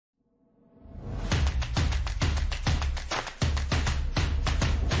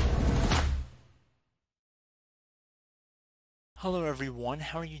Hello everyone,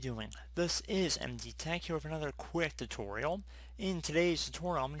 how are you doing? This is MD Tech here with another quick tutorial. In today's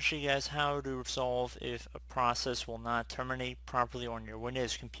tutorial, I'm going to show you guys how to resolve if a process will not terminate properly on your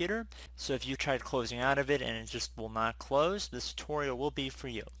Windows computer. So if you tried closing out of it and it just will not close, this tutorial will be for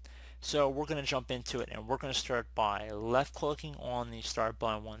you. So we're going to jump into it, and we're going to start by left clicking on the start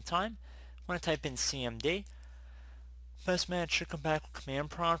button one time. I'm going to type in CMD. Best match should come back with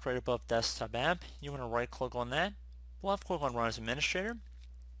command prompt right above desktop app. You want to right click on that. Left click on Run as Administrator.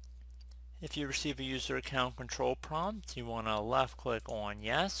 If you receive a user account control prompt, you want to left click on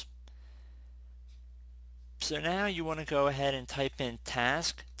Yes. So now you want to go ahead and type in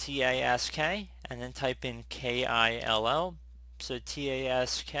task, T-A-S-K, and then type in K-I-L-L. So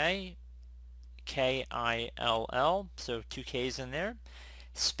T-A-S-K, K-I-L-L, so two K's in there,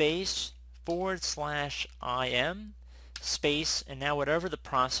 space, /IM, space, and now whatever the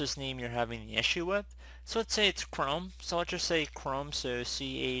process name you're having the issue with. So let's say it's Chrome, so let's just say Chrome, so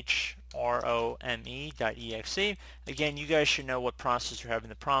CHROME.exe. Again, you guys should know what process you're having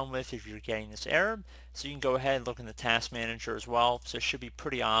the problem with if you're getting this error. So you can go ahead and look in the task manager as well. So it should be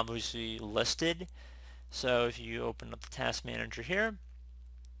pretty obviously listed. So if you open up the task manager here,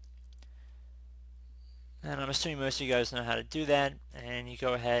 and I'm assuming most of you guys know how to do that, and you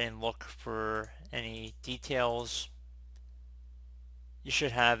go ahead and look for any details. You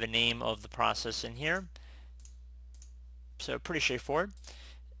should have a name of the process in here. So pretty straightforward.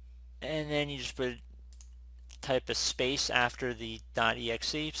 And then you just would type a space after the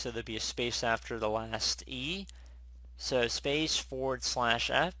 .exe, so there'd be a space after the last E. So space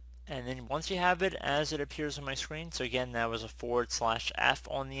 /F, and then once you have it as it appears on my screen, so again that was a /F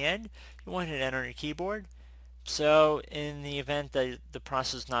on the end, you want to hit enter on your keyboard. So in the event that the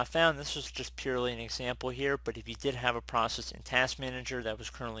process is not found, this was just purely an example here, but if you did have a process in Task Manager that was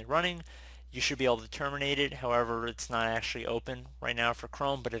currently running, you should be able to terminate it. However, it's not actually open right now for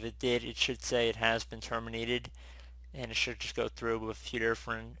Chrome, but if it did, it should say it has been terminated, and it should just go through with a few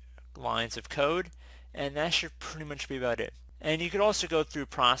different lines of code, and that should pretty much be about it. And you could also go through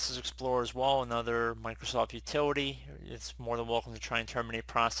Process Explorer as well, another Microsoft utility. It's more than welcome to try and terminate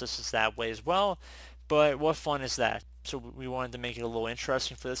processes that way as well. But what fun is that? So we wanted to make it a little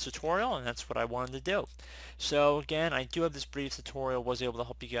interesting for this tutorial, and that's what I wanted to do. So again, I do have this brief tutorial, was able to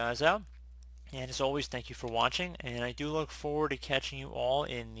help you guys out. And as always, thank you for watching, and I do look forward to catching you all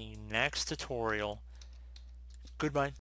in the next tutorial. Goodbye.